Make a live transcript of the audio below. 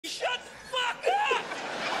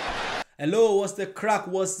Hello, what's the crack?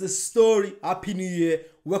 What's the story? Happy New Year.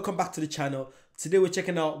 Welcome back to the channel. Today we're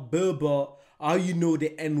checking out BURR. How you know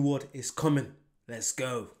the N-word is coming. Let's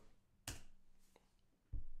go.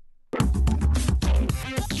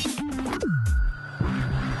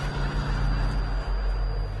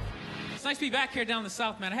 It's nice to be back here down in the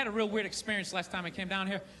South, man. I had a real weird experience last time I came down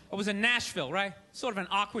here. I was in Nashville, right? Sort of an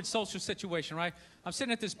awkward social situation, right? I'm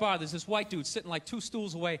sitting at this bar. There's this white dude sitting like 2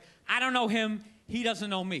 stools away. I don't know him. He doesn't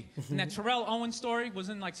know me. And that Terrell Owens story was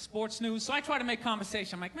in like sports news. So I try to make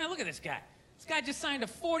conversation. I'm like, man, look at this guy. This guy just signed a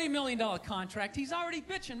 $40 million contract. He's already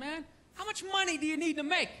bitching, man. How much money do you need to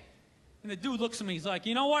make? And the dude looks at me. He's like,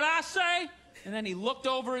 you know what I say? And then he looked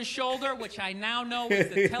over his shoulder, which I now know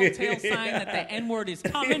is the telltale sign that the N-word is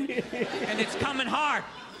coming, and it's coming hard.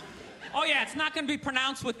 Oh, yeah, it's not going to be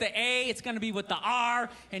pronounced with the A. It's going to be with the R.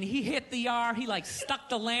 And he hit the R. He, like, stuck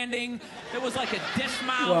the landing. There was, like, a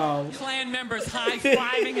dismount. Wow. Klan members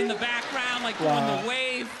high-fiving in the background, like, doing the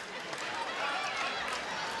wave.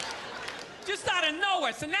 Just out of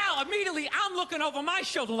nowhere. So now, immediately, I'm looking over my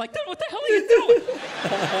shoulder like, what the hell are you doing?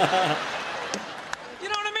 You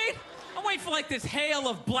know what I mean? I'm waiting for, like, this hail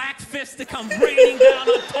of black fists to come raining down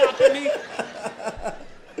on top of me.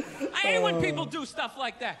 I hate when people do stuff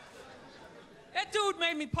like that. That dude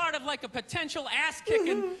made me part of, like, a potential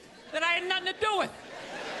ass-kicking that I had nothing to do with.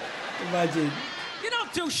 Imagine. You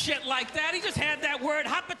don't do shit like that. He just had that word,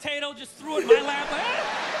 hot potato, just threw it in my lap.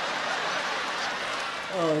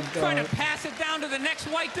 Oh, God. Trying to pass it down to the next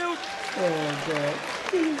white dude. Oh, God.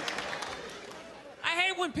 I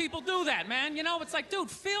hate when people do that, man. You know, it's like, dude,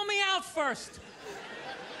 feel me out first.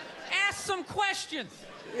 Ask some questions.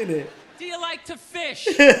 Innit? Do you like to fish?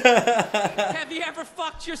 Have you ever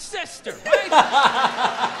fucked your sister? Right?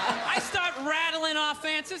 I start rattling off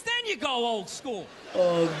answers, then you go old school.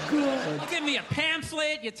 Oh, God. You give me a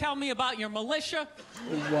pamphlet, you tell me about your militia.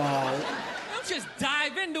 Wow. Don't just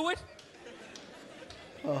dive into it.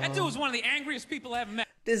 That dude was one of the angriest people I ever met.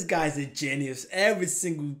 This guy's a genius. Every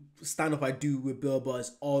single stand-up I do with BURR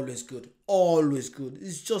is always good. Always good.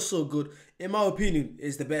 It's just so good. In my opinion,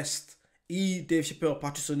 it's the best. Dave Chappelle,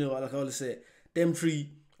 Patrice O'Neill, like I always say, them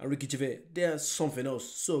three and Ricky Gervais, they're something else.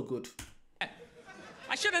 So good. I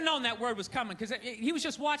should have known that word was coming because he was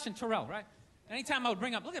just watching Terrell, right? Anytime I would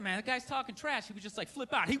bring up, look at man, that guy's talking trash, he would just like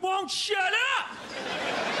flip out. He won't shut up!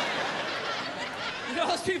 You know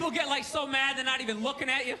those people get like so mad they're not even looking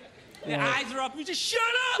at you? Their eyes are up, you just shut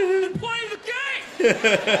up and play the game!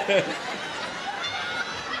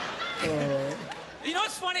 You know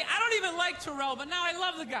what's funny? I don't even like Terrell, but now I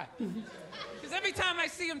love the guy. Because every time I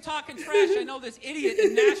see him talking trash, I know this idiot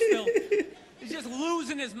in Nashville is just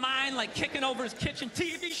losing his mind, like kicking over his kitchen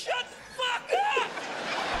TV. Shut the fuck up!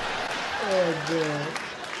 Oh, God.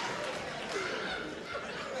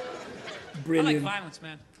 Brilliant. I like violence,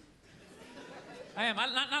 man. I am.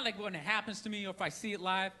 Not like when it happens to me or if I see it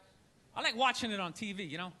live. I like watching it on TV,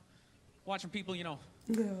 you know? Watching people, you know,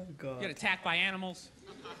 get attacked by animals.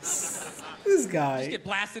 This guy. Just get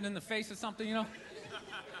blasted in the face or something, you know?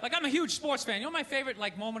 Like, I'm a huge sports fan. You know my favorite,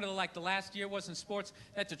 like, moment of, like, the last year was in sports?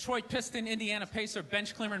 That Detroit Piston, Indiana Pacer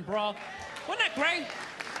bench clearing brawl. Wasn't that great?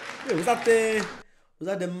 Yeah, was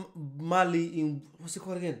that the Mali in, what's it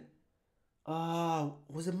called again?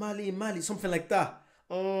 Was it Mali in Mali? Something like that.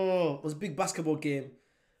 Oh, it was a big basketball game.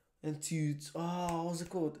 And what was it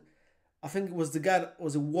called? I think it was the guy that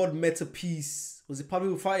was a World Meta Peace. Was it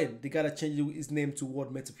Pablo fighting? The guy that changed his name to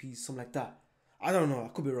World Meta Peace, something like that. I don't know. I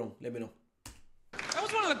could be wrong. Let me know. That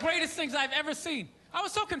was one of the greatest things I've ever seen. I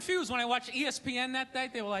was so confused when I watched ESPN that day.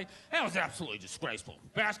 They were like, that was absolutely disgraceful.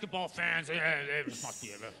 Basketball fans, they must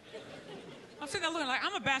be. I'm sitting there looking like,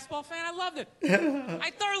 I'm a basketball fan. I loved it.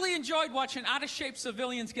 I thoroughly enjoyed watching out-of-shape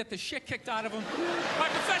civilians get the shit kicked out of them by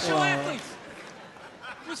professional athletes.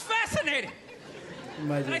 It was fascinating.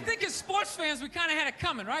 Imagine. And I think as sports fans, we kind of had it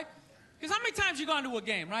coming, right? Because how many times you gone to a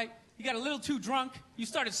game, right? You got a little too drunk, you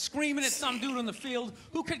started screaming at some dude on the field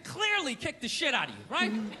who could clearly kick the shit out of you,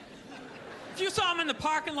 right? If you saw him in the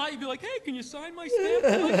parking lot, you'd be like, hey, can you sign my stamp?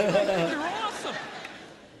 You're awesome.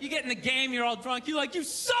 You get in the game, you're all drunk, you're like, you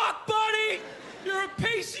suck, buddy! You're a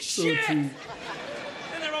piece of shit! True. And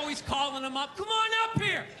they're always calling him up, come on up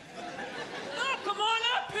here! No, come on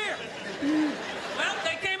up here! Well,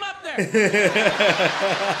 they came up there. They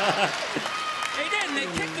didn't. They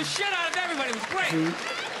kicked the shit out of everybody. It was great. It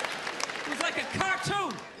was like a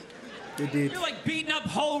cartoon. They did. You're like beating up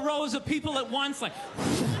whole rows of people at once, like.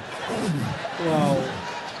 Wow.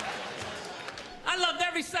 I loved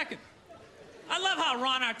every second. I love how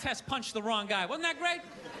Ron Artest punched the wrong guy. Wasn't that great?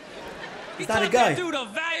 He Is that taught a guy? that dude a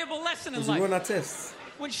valuable lesson in Was life. it Ron Artest?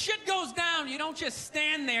 when shit goes down, you don't just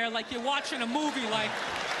stand there like you're watching a movie like,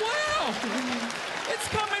 wow, it's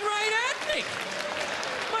coming right at me.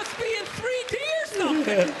 Must be in 3D or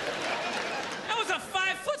something. That was a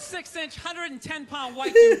 5'6", 110-pound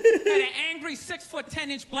white dude and an angry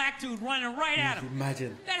 6'10" black dude running right at him.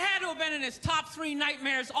 Imagine. That had to have been in his top 3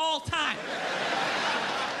 nightmares all time.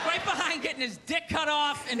 Right behind getting his dick cut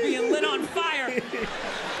off and being lit on fire.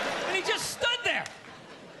 And he just stood there.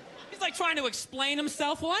 He's like trying to explain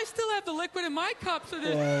himself. Well, I still have the liquid in my cup, so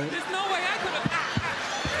there's no way I could have.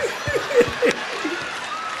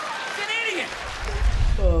 He's an idiot.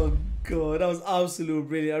 Oh God, that was absolute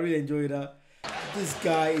brilliant. I really enjoyed that. This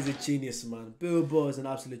guy is a genius, man. BURR is an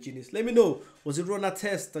absolute genius. Let me know, was it Ron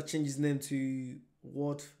Artest that changed his name to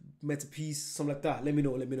what? Meta Peace, something like that? Let me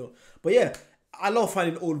know. But yeah, I love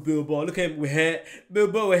finding old BURR. Look at him with hair.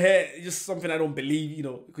 BURR with hair, just something I don't believe, you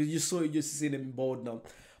know, because you're just seeing him bald now.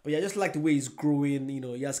 But yeah, I just like the way he's growing, you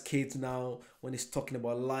know, he has kids now when he's talking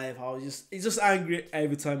about life, how he's just angry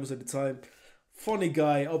every time, most of the time. Funny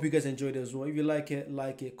guy. I hope you guys enjoyed it as well. If you like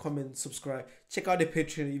it, comment, subscribe. Check out the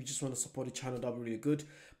Patreon if you just want to support the channel. That'll be really good.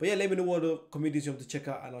 But yeah, let me know what the comedies you want to check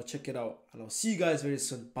out and I'll check it out. And I'll see you guys very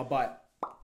soon. Bye-bye.